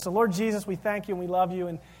So Lord Jesus, we thank you and we love you,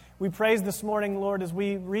 and we praise this morning, Lord, as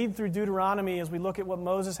we read through Deuteronomy, as we look at what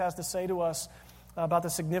Moses has to say to us about the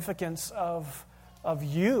significance of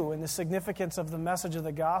you and the significance of the message of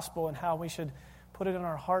the gospel and how we should put it in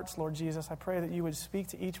our hearts, Lord Jesus. I pray that you would speak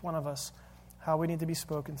to each one of us how we need to be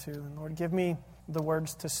spoken to. And Lord, give me the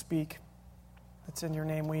words to speak. It's in your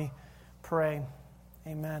name we pray.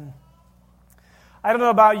 Amen. I don't know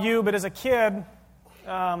about you, but as a kid,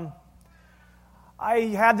 I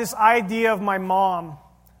had this idea of my mom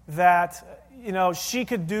that, she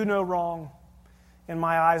could do no wrong in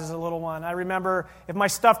my eyes as a little one. I remember if my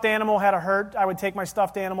stuffed animal had a hurt, I would take my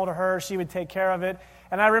stuffed animal to her. She would take care of it.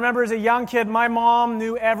 And I remember as a young kid, my mom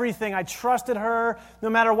knew everything. I trusted her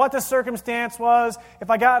no matter what the circumstance was.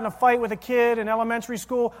 If I got in a fight with a kid in elementary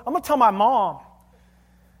school, I'm going to tell my mom.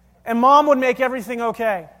 And mom would make everything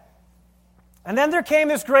okay. And then there came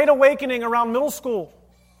this great awakening around middle school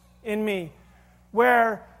in me,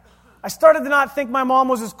 where I started to not think my mom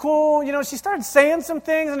was as cool. She started saying some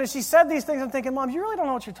things, and as she said these things, I'm thinking, Mom, you really don't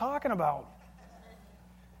know what you're talking about.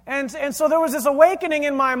 And so there was this awakening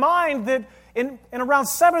in my mind that in around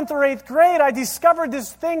 7th or 8th grade, I discovered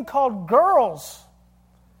this thing called girls,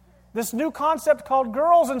 this new concept called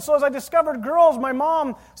girls. And so as I discovered girls, my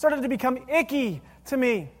mom started to become icky to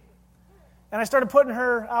me. And I started putting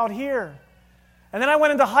her out here. And then I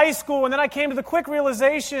went into high school, and then I came to the quick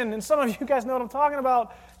realization, and some of you guys know what I'm talking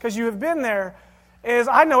about because you have been there, is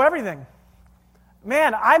I know everything.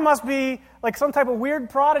 Man, I must be like some type of weird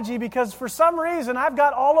prodigy because for some reason I've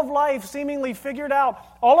got all of life seemingly figured out.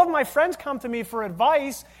 All of my friends come to me for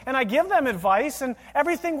advice, and I give them advice, and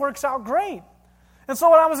everything works out great. And so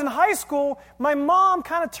when I was in high school, my mom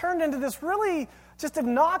kind of turned into this really just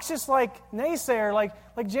obnoxious naysayer,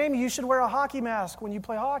 like Jamie, you should wear a hockey mask when you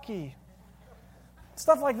play hockey.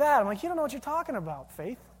 Stuff like that. I'm like, you don't know what you're talking about.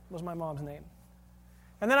 Faith was my mom's name.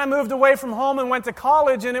 And then I moved away from home and went to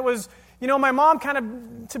college, and it was, my mom kind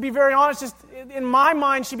of, to be very honest, just in my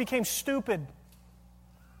mind, she became stupid.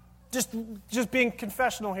 Just being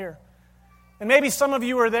confessional here. And maybe some of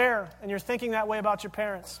you are there, and you're thinking that way about your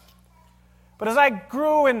parents. But as I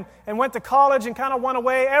grew and went to college and kind of went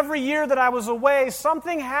away, every year that I was away,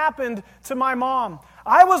 something happened to my mom.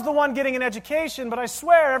 I was the one getting an education, but I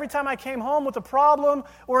swear every time I came home with a problem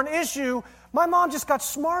or an issue, my mom just got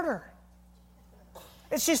smarter.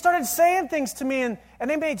 And she started saying things to me, and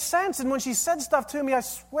they made sense. And when she said stuff to me, I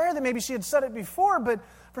swear that maybe she had said it before, but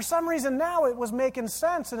for some reason now it was making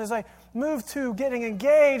sense. And as I moved to getting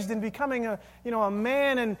engaged and becoming a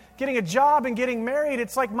man and getting a job and getting married,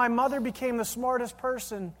 it's like my mother became the smartest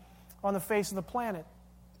person on the face of the planet.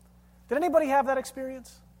 Did anybody have that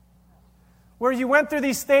experience? Where you went through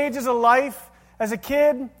these stages of life as a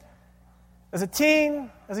kid, as a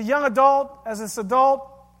teen, as a young adult, as this adult,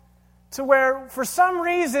 to where for some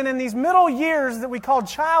reason in these middle years that we call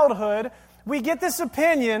childhood, we get this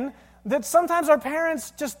opinion that sometimes our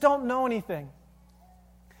parents just don't know anything.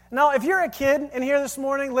 Now, if you're a kid in here this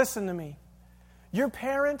morning, listen to me. Your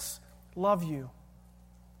parents love you.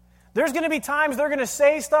 There's going to be times they're going to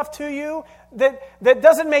say stuff to you that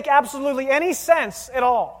doesn't make absolutely any sense at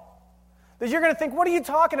all. That you're going to think, what are you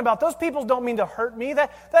talking about? Those people don't mean to hurt me. That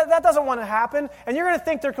doesn't want to happen. And you're going to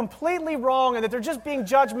think they're completely wrong and that they're just being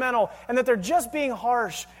judgmental and that they're just being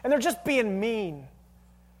harsh and they're just being mean.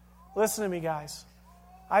 Listen to me, guys.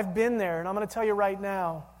 I've been there, and I'm going to tell you right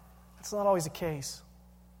now, it's not always the case.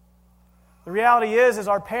 The reality is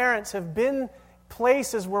our parents have been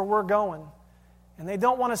places where we're going, and they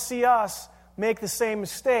don't want to see us make the same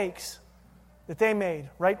mistakes that they made.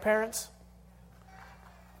 Right, parents?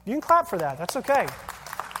 You can clap for that. That's okay.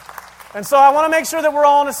 And so I want to make sure that we're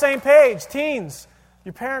all on the same page. Teens,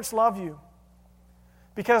 your parents love you.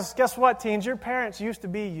 Because guess what, teens? Your parents used to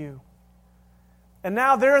be you. And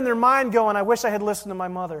now they're in their mind going, I wish I had listened to my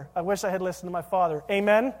mother. I wish I had listened to my father.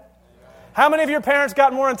 Amen? Amen. How many of your parents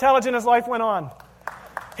got more intelligent as life went on?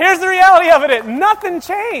 Here's the reality of it. Nothing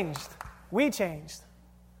changed. We changed.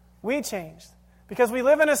 We changed. Because we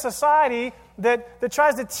live in a society that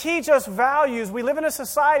tries to teach us values. We live in a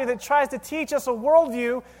society that tries to teach us a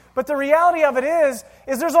worldview. But the reality of it is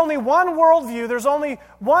there's only one worldview. There's only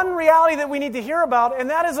one reality that we need to hear about,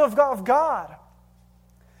 and that is of God.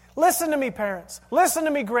 Listen to me, parents. Listen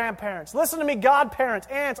to me, grandparents. Listen to me, godparents,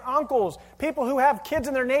 aunts, uncles, people who have kids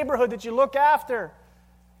in their neighborhood that you look after.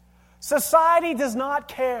 Society does not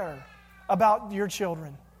care about your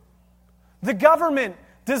children. The government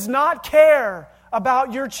does not care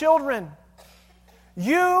about your children.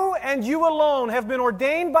 You and you alone have been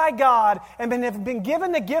ordained by God and have been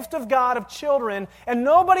given the gift of God of children, and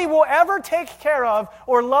nobody will ever take care of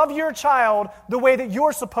or love your child the way that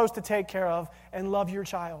you're supposed to take care of and love your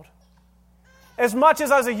child. As much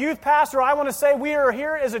as a youth pastor, I want to say we are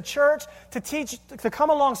here as a church to come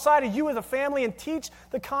alongside of you as a family and teach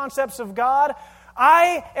the concepts of God.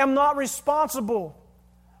 I am not responsible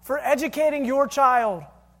for educating your child,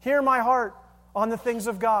 hear my heart, on the things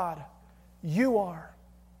of God. You are.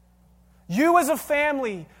 You as a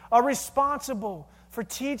family are responsible for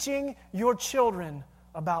teaching your children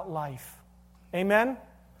about life. Amen?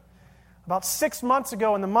 About 6 months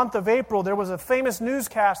ago, in the month of April, there was a famous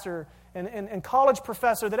newscaster and college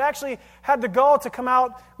professor that actually had the gall to come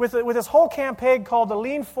out with this whole campaign called the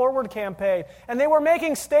Lean Forward campaign. And they were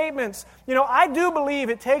making statements. I do believe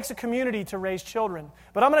it takes a community to raise children.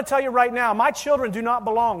 But I'm going to tell you right now, my children do not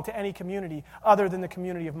belong to any community other than the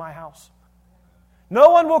community of my house. No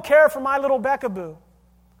one will care for my little Beckaboo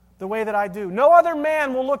the way that I do. No other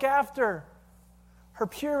man will look after her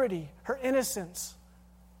purity, her innocence,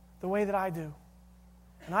 the way that I do.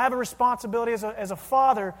 And I have a responsibility as a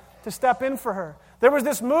father to step in for her. There was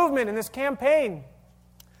this movement and this campaign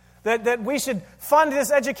that we should fund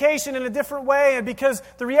this education in a different way, and because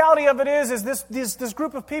the reality of it is this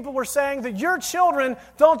group of people were saying that your children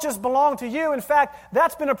don't just belong to you. In fact,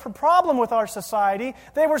 that's been a problem with our society.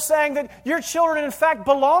 They were saying that your children, in fact,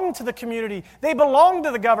 belong to the community. They belong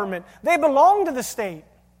to the government. They belong to the state.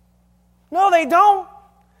 No, they don't.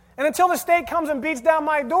 And until the state comes and beats down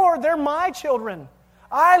my door, they're my children.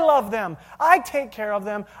 I love them. I take care of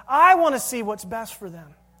them. I want to see what's best for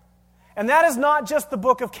them. And that is not just the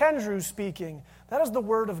book of Kendrew speaking. That is the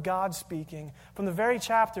Word of God speaking from the very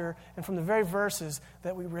chapter and from the very verses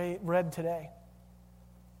that we read today.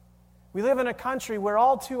 We live in a country where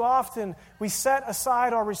all too often we set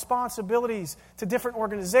aside our responsibilities to different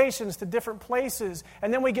organizations, to different places,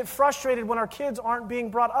 and then we get frustrated when our kids aren't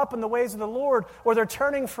being brought up in the ways of the Lord or they're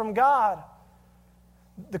turning from God.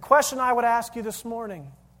 The question I would ask you this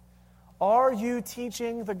morning, are you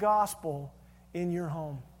teaching the gospel in your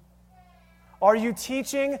home? Are you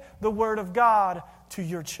teaching the Word of God to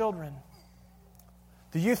your children?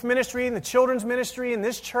 The youth ministry and the children's ministry in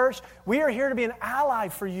this church, we are here to be an ally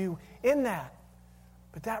for you in that.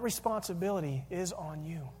 But that responsibility is on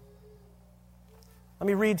you. Let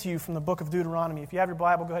me read to you from the book of Deuteronomy. If you have your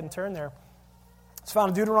Bible, go ahead and turn there. It's found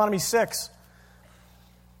in Deuteronomy 6.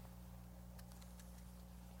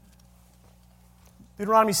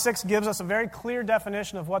 Deuteronomy 6 gives us a very clear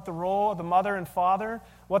definition of what the role of the mother and father,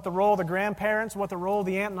 what the role of the grandparents, what the role of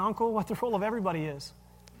the aunt and uncle, what the role of everybody is.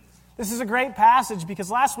 This is a great passage because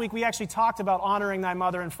last week we actually talked about honoring thy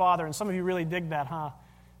mother and father, and some of you really dig that, huh?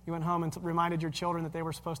 You went home and reminded your children that they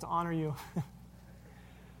were supposed to honor you.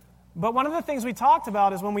 But one of the things we talked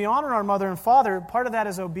about is when we honor our mother and father, part of that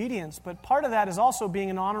is obedience, but part of that is also being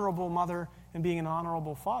an honorable mother and being an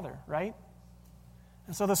honorable father, right?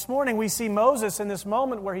 And so this morning we see Moses in this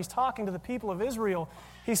moment where he's talking to the people of Israel.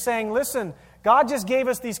 He's saying, listen, God just gave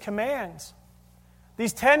us these commands,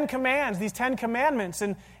 these 10 commands, these 10 commandments.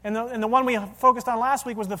 And the one we focused on last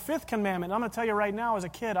week was the 5th commandment. And I'm going to tell you right now, as a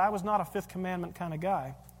kid, I was not a 5th commandment kind of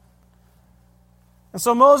guy. And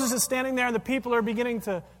so Moses is standing there and the people are beginning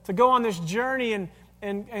to go on this journey.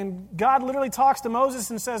 And God literally talks to Moses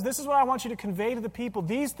and says, this is what I want you to convey to the people.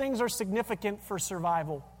 These things are significant for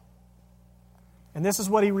survival. And this is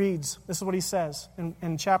what he reads. This is what he says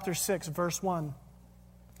in chapter 6, verse 1.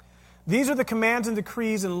 These are the commands and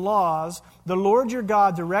decrees and laws the Lord your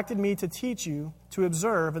God directed me to teach you to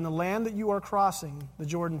observe in the land that you are crossing the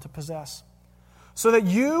Jordan to possess, so that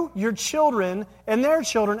you, your children, and their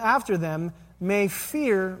children after them may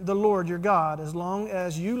fear the Lord your God as long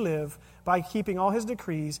as you live by keeping all his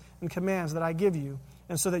decrees and commands that I give you,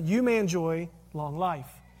 and so that you may enjoy long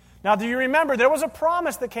life. Now, do you remember, there was a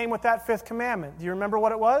promise that came with that 5th commandment. Do you remember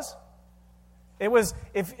what it was? It was,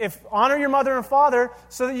 if honor your mother and father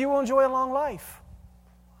so that you will enjoy a long life.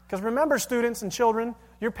 Because remember, students and children,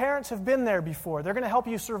 your parents have been there before. They're going to help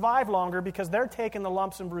you survive longer because they're taking the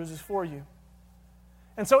lumps and bruises for you.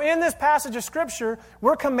 And so in this passage of Scripture,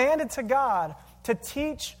 we're commanded to God to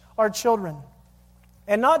teach our children.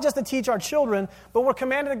 And not just to teach our children, but we're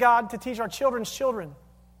commanded to God to teach our children's children.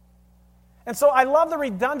 And so I love the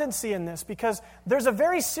redundancy in this because there's a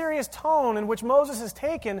very serious tone in which Moses has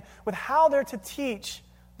taken with how they're to teach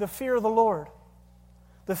the fear of the Lord.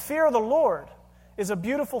 The fear of the Lord is a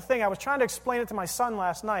beautiful thing. I was trying to explain it to my son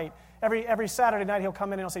last night. Every Saturday night he'll come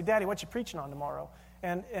in and he'll say, Daddy, what you preaching on tomorrow?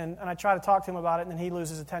 And I try to talk to him about it, and then he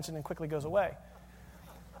loses attention and quickly goes away.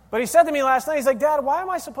 But he said to me last night, he's like, Dad, why am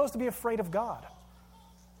I supposed to be afraid of God?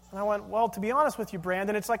 And I went, well, to be honest with you,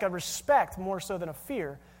 Brandon, it's like a respect more so than a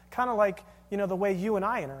fear. Kind of like, the way you and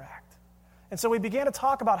I interact. And so we began to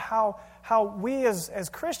talk about how we as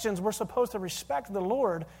Christians, we're supposed to respect the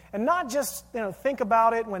Lord and not just think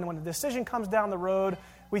about it when a decision comes down the road.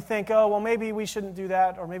 We think, oh, well, maybe we shouldn't do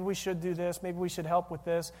that, or maybe we should do this, maybe we should help with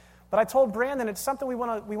this. But I told Brandon it's something we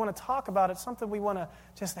want to talk about. It's something we want to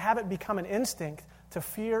just have it become an instinct to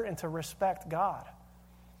fear and to respect God.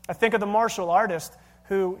 I think of the martial artist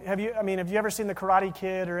who, have you ever seen the Karate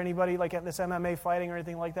Kid or anybody like at this MMA fighting or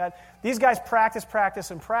anything like that? These guys practice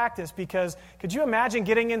because could you imagine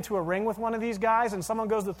getting into a ring with one of these guys and someone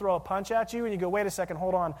goes to throw a punch at you and you go, wait a second,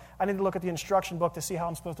 hold on, I need to look at the instruction book to see how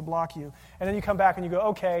I'm supposed to block you. And then you come back and you go,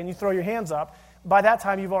 okay, and you throw your hands up. By that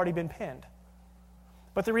time, you've already been pinned.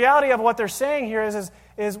 But the reality of what they're saying here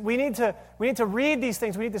is we need to read these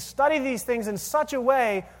things. We need to study these things in such a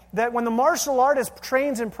way that when the martial artist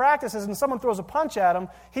trains and practices and someone throws a punch at him,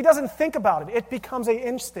 he doesn't think about it. It becomes an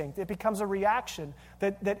instinct. It becomes a reaction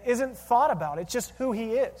that isn't thought about. It's just who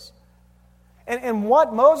he is. And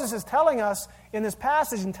what Moses is telling us in this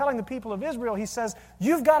passage and telling the people of Israel, he says,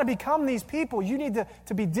 you've got to become these people. You need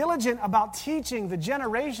to be diligent about teaching the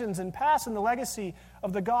generations and passing the legacy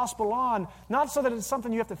of the gospel on, not so that it's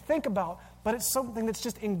something you have to think about, but it's something that's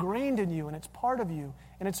just ingrained in you and it's part of you,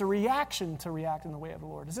 and it's a reaction to react in the way of the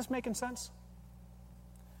Lord. Is this making sense?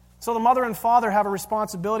 So the mother and father have a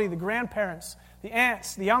responsibility, the grandparents, the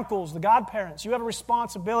aunts, the uncles, the godparents. You have a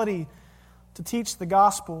responsibility to teach the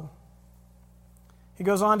gospel. He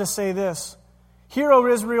goes on to say this, hear, O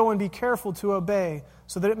Israel, and be careful to obey,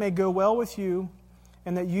 so that it may go well with you,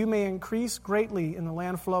 and that you may increase greatly in the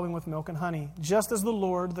land flowing with milk and honey, just as the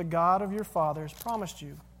Lord, the God of your fathers, promised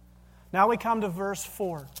you. Now we come to verse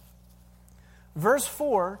 4. Verse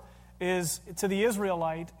 4 is, to the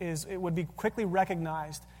Israelite, it would be quickly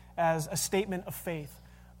recognized as a statement of faith.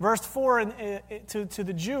 Verse 4 to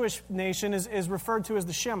the Jewish nation is referred to as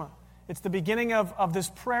the Shema. It's the beginning of this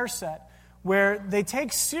prayer set where they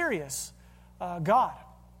take serious God.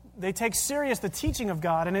 They take serious the teaching of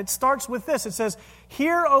God. And it starts with this. It says,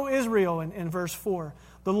 hear, O Israel, in verse 4,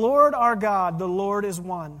 the Lord our God, the Lord is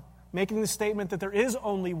one, making the statement that there is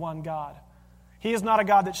only one God. He is not a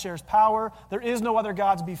God that shares power. There is no other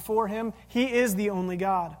gods before him. He is the only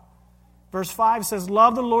God. Verse 5 says,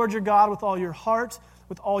 love the Lord your God with all your heart,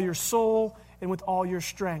 with all your soul, and with all your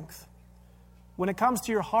strength. When it comes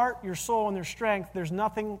to your heart, your soul, and your strength, there's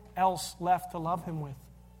nothing else left to love him with.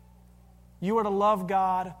 You are to love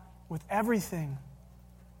God with everything.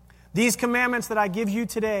 These commandments that I give you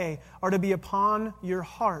today are to be upon your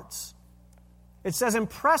hearts. It says,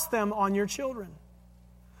 impress them on your children.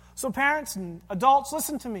 So parents and adults,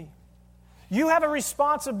 listen to me. You have a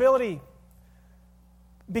responsibility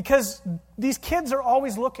because these kids are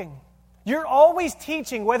always looking. You're always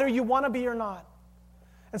teaching whether you want to be or not.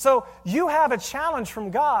 And so you have a challenge from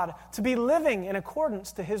God to be living in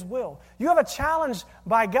accordance to his will. You have a challenge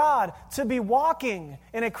by God to be walking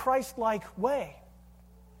in a Christ-like way.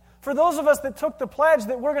 For those of us that took the pledge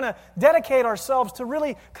that we're going to dedicate ourselves to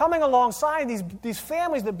really coming alongside these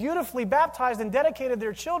families that beautifully baptized and dedicated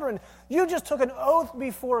their children, you just took an oath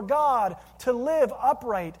before God to live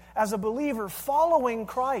upright as a believer following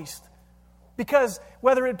Christ. Because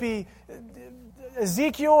whether it be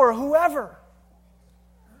Ezekiel or whoever,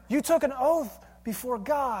 you took an oath before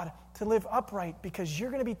God to live upright because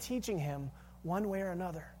you're going to be teaching him one way or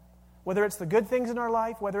another. Whether it's the good things in our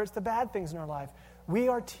life, whether it's the bad things in our life, we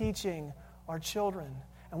are teaching our children,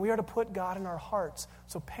 and we are to put God in our hearts.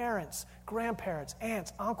 So parents, grandparents,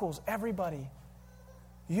 aunts, uncles, everybody,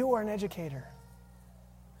 you are an educator.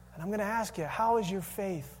 And I'm going to ask you, how is your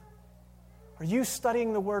faith? Are you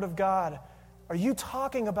studying the Word of God? Are you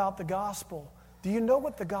talking about the gospel? Do you know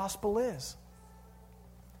what the gospel is?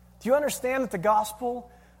 Do you understand that the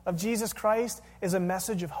gospel of Jesus Christ is a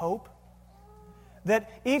message of hope? That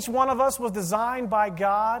each one of us was designed by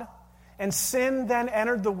God, and sin then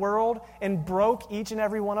entered the world and broke each and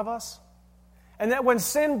every one of us? And that when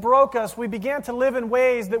sin broke us, we began to live in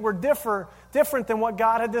ways that were different than what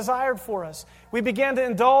God had desired for us. We began to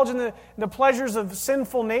indulge in the pleasures of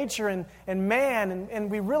sinful nature and man,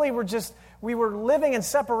 and we really we were living in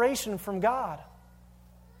separation from God.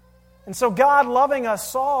 And so God, loving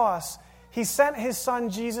us, saw us. He sent his Son,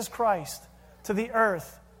 Jesus Christ, to the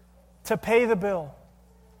earth to pay the bill.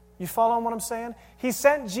 You following what I'm saying? He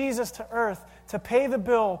sent Jesus to earth to pay the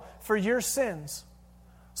bill for your sins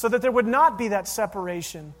so that there would not be that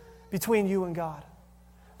separation between you and God.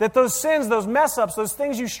 That those sins, those mess-ups, those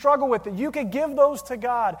things you struggle with, that you could give those to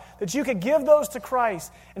God, that you could give those to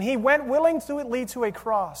Christ. And he went willingly to a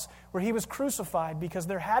cross where he was crucified because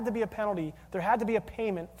there had to be a penalty, there had to be a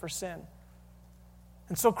payment for sin.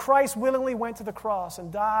 And so Christ willingly went to the cross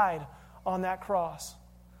and died on that cross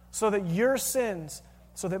so that your sins,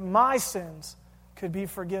 so that my sins could be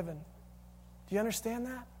forgiven. Do you understand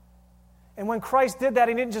that? And when Christ did that,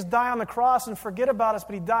 he didn't just die on the cross and forget about us,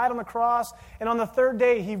 but he died on the cross, and on the third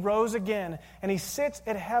day he rose again, and he sits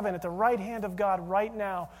at heaven at the right hand of God right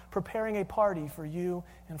now, preparing a party for you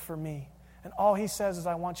and for me. And all he says is,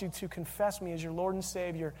 I want you to confess me as your Lord and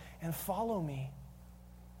Savior and follow me.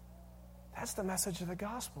 That's the message of the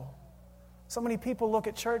gospel. So many people look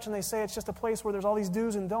at church and they say it's just a place where there's all these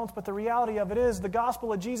do's and don'ts, but the reality of it is the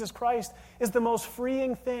gospel of Jesus Christ is the most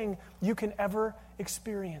freeing thing you can ever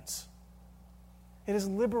experience. It is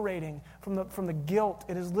liberating from the guilt.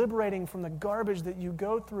 It is liberating from the garbage that you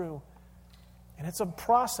go through. And it's a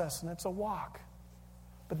process and it's a walk.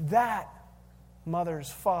 But that, mothers,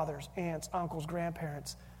 fathers, aunts, uncles,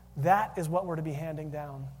 grandparents, that is what we're to be handing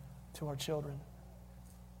down to our children.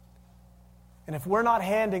 And if we're not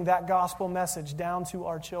handing that gospel message down to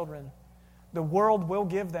our children, the world will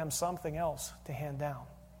give them something else to hand down.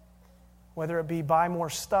 Whether it be buy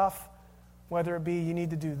more stuff, whether it be you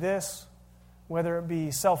need to do this, whether it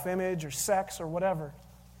be self-image or sex or whatever.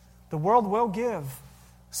 The world will give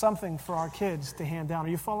something for our kids to hand down. Are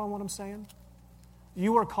you following what I'm saying?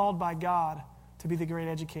 You are called by God to be the great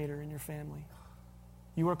educator in your family.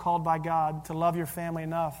 You are called by God to love your family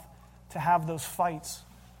enough to have those fights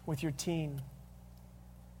with your teen,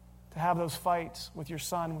 to have those fights with your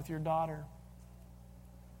son, with your daughter.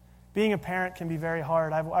 Being a parent can be very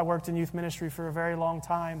hard. I worked in youth ministry for a very long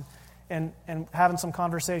time, and having some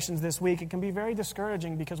conversations this week, it can be very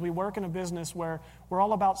discouraging because we work in a business where we're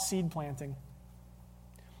all about seed planting.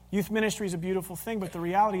 Youth ministry is a beautiful thing, but the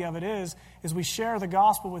reality of it is we share the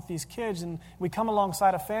gospel with these kids, and we come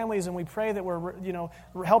alongside of families, and we pray that we're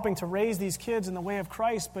helping to raise these kids in the way of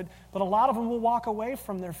Christ, but a lot of them will walk away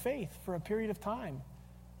from their faith for a period of time.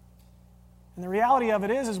 And the reality of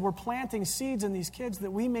it is we're planting seeds in these kids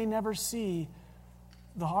that we may never see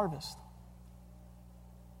the harvest.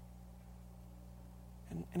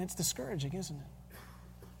 And it's discouraging, isn't it?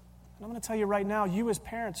 And I'm going to tell you right now, you as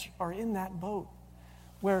parents are in that boat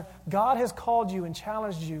where God has called you and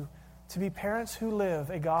challenged you to be parents who live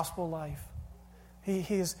a gospel life. He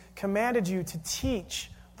has commanded you to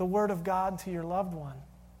teach the Word of God to your loved one.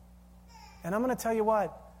 And I'm going to tell you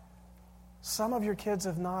what, some of your kids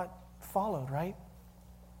have not followed, right?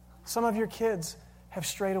 Some of your kids have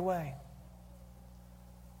strayed away.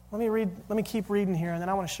 Let me keep reading here, and then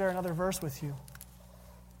I want to share another verse with you.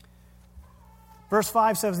 Verse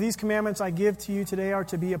 5 says, "These commandments I give to you today are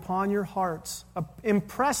to be upon your hearts.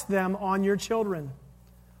 Impress them on your children.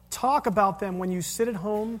 Talk about them when you sit at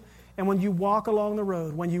home and when you walk along the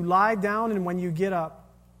road, when you lie down and when you get up."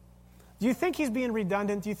 Do you think he's being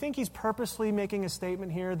redundant? Do you think he's purposely making a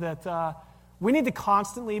statement here that we need to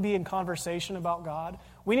constantly be in conversation about God?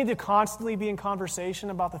 We need to constantly be in conversation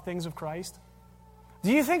about the things of Christ?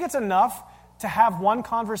 Do you think it's enough to have one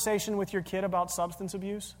conversation with your kid about substance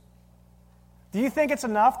abuse? Do you think it's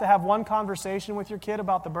enough to have one conversation with your kid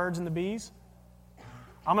about the birds and the bees?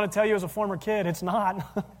 I'm going to tell you as a former kid, it's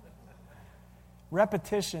not.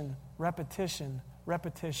 Repetition, repetition,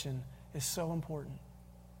 repetition is so important.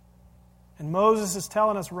 And Moses is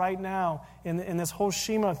telling us right now in this whole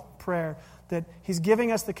Shema prayer that he's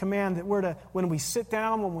giving us the command that we're to, when we sit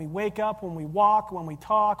down, when we wake up, when we walk, when we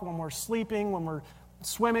talk, when we're sleeping, when we're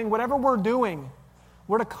swimming, whatever we're doing,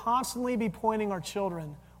 we're to constantly be pointing our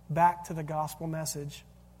children back to the gospel message.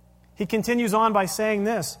 He continues on by saying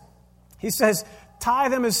this. He says, "Tie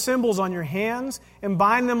them as symbols on your hands and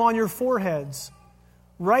bind them on your foreheads.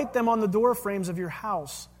 Write them on the door frames of your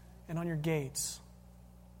house and on your gates."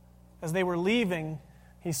 As they were leaving,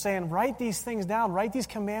 he's saying, write these things down, write these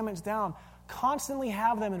commandments down. Constantly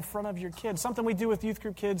have them in front of your kids. Something we do with youth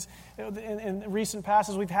group kids in recent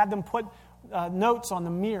passes, we've had them put notes on the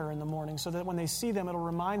mirror in the morning so that when they see them, it'll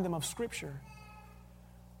remind them of Scripture.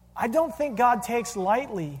 I don't think God takes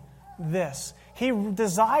lightly this. He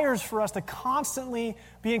desires for us to constantly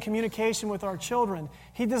be in communication with our children.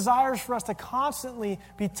 He desires for us to constantly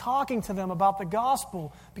be talking to them about the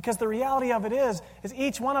gospel, because the reality of it is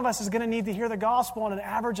each one of us is going to need to hear the gospel on an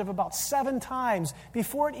average of about 7 times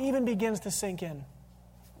before it even begins to sink in.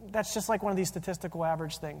 That's just like one of these statistical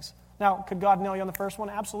average things. Now, could God nail you on the first one?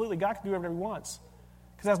 Absolutely. God can do whatever He wants,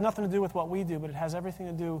 because it has nothing to do with what we do, but it has everything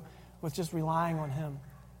to do with just relying on Him.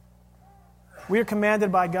 We are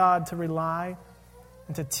commanded by God to rely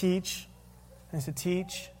and to teach and to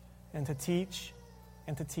teach and to teach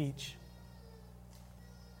and to teach.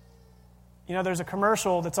 You know, there's a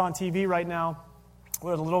commercial that's on TV right now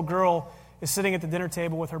where the little girl is sitting at the dinner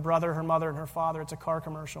table with her brother, her mother, and her father. It's a car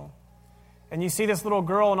commercial. And you see this little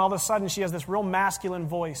girl, and all of a sudden she has this real masculine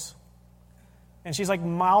voice. And she's like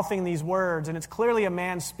mouthing these words, and it's clearly a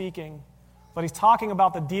man speaking, but he's talking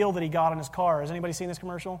about the deal that he got on his car. Has anybody seen this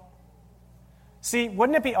commercial? See,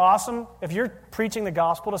 wouldn't it be awesome if you're preaching the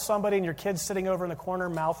gospel to somebody and your kid's sitting over in the corner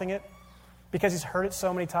mouthing it because he's heard it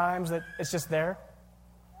so many times that it's just there?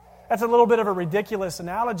 That's a little bit of a ridiculous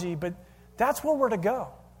analogy, but that's where we're to go.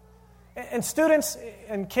 And students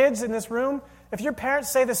and kids in this room, if your parents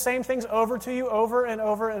say the same things over to you over and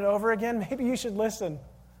over and over again, maybe you should listen.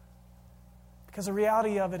 Because the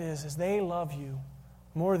reality of it is they love you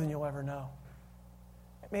more than you'll ever know.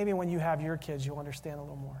 Maybe when you have your kids, you'll understand a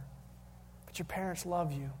little more. But your parents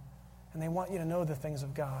love you, and they want you to know the things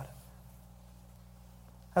of God.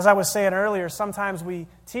 As I was saying earlier, sometimes we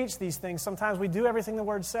teach these things. Sometimes we do everything the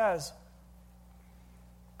Word says.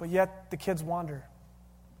 But yet the kids wander.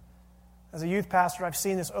 As a youth pastor, I've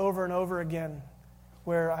seen this over and over again,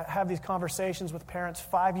 where I have these conversations with parents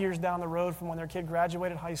 5 years down the road from when their kid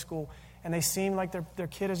graduated high school, and they seem like their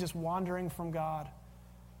kid is just wandering from God.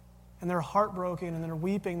 And they're heartbroken, and they're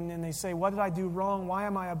weeping, and they say, what did I do wrong? Why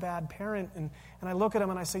am I a bad parent? And I look at them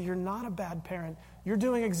and I say, you're not a bad parent. You're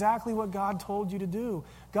doing exactly what God told you to do.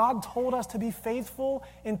 God told us to be faithful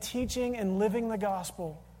in teaching and living the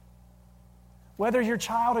gospel. Whether your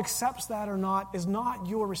child accepts that or not is not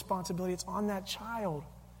your responsibility. It's on that child.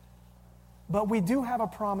 But we do have a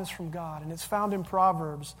promise from God, and it's found in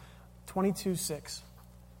Proverbs 22:6.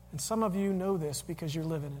 And some of you know this because you're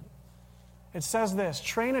living it. It says this,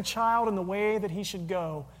 train a child in the way that he should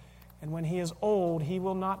go, and when he is old, he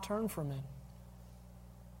will not turn from it.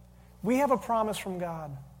 We have a promise from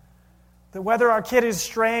God that whether our kid is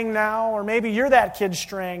straying now, or maybe you're that kid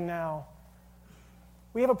straying now,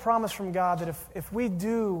 we have a promise from God that if we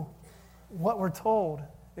do what we're told,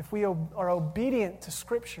 if we are obedient to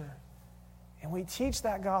Scripture, and we teach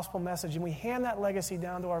that gospel message, and we hand that legacy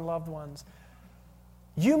down to our loved ones,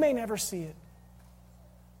 you may never see it,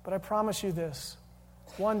 but I promise you this,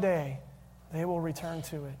 one day they will return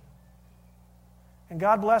to it. And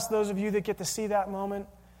God bless those of you that get to see that moment,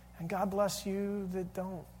 and God bless you that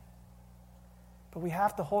don't. But we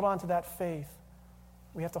have to hold on to that faith.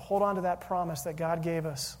 We have to hold on to that promise that God gave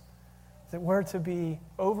us, that we're to be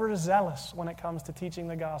overzealous when it comes to teaching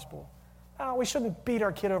the gospel. Now, we shouldn't beat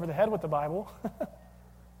our kid over the head with the Bible,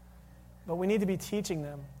 but we need to be teaching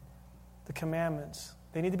them the commandments.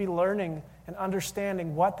 They need to be learning and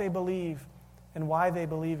understanding what they believe and why they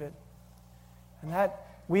believe it. And that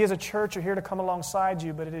we as a church are here to come alongside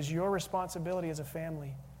you, but it is your responsibility as a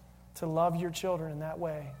family to love your children in that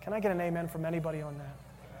way. Can I get an amen from anybody on that?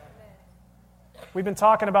 We've been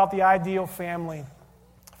talking about the ideal family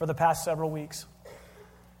for the past several weeks.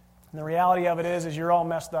 And the reality of it is you're all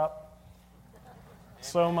messed up.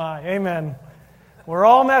 So am I. Amen. We're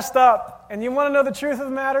all messed up. And you want to know the truth of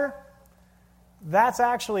the matter? That's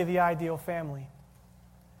actually the ideal family.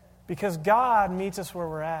 Because God meets us where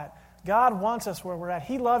we're at. God wants us where we're at.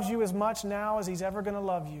 He loves you as much now as He's ever going to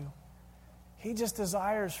love you. He just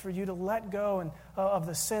desires for you to let go of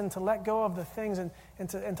the sin, to let go of the things, and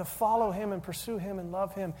to follow Him and pursue Him and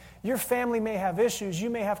love Him. Your family may have issues. You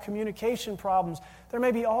may have communication problems. There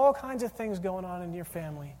may be all kinds of things going on in your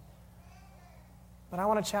family. But I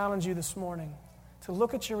want to challenge you this morning to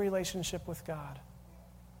look at your relationship with God.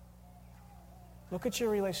 Look at your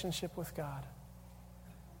relationship with God.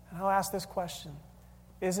 And I'll ask this question.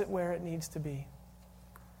 Is it where it needs to be?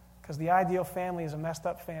 Because the ideal family is a messed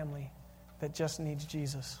up family that just needs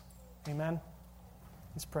Jesus. Amen?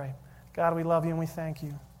 Let's pray. God, we love you and we thank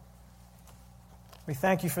you. We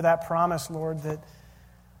thank you for that promise, Lord, that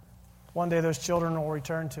one day those children will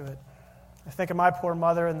return to it. I think of my poor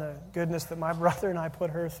mother and the goodness that my brother and I put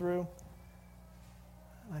her through.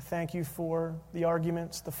 I thank you for the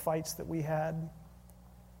arguments, the fights that we had,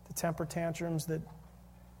 the temper tantrums that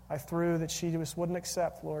I threw that she just wouldn't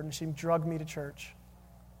accept, Lord, and she drugged me to church.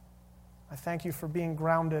 I thank you for being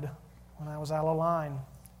grounded when I was out of line.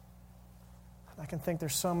 I can think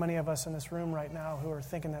there's so many of us in this room right now who are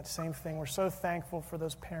thinking that same thing. We're so thankful for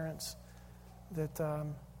those parents that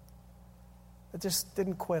just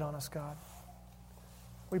didn't quit on us, God.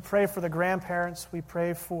 We pray for the grandparents. We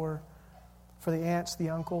pray for the aunts, the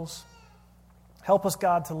uncles. Help us,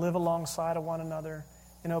 God, to live alongside of one another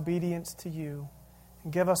in obedience to you,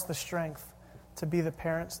 and give us the strength to be the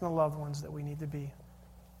parents and the loved ones that we need to be.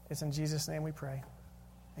 It's in Jesus' name we pray.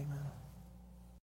 Amen.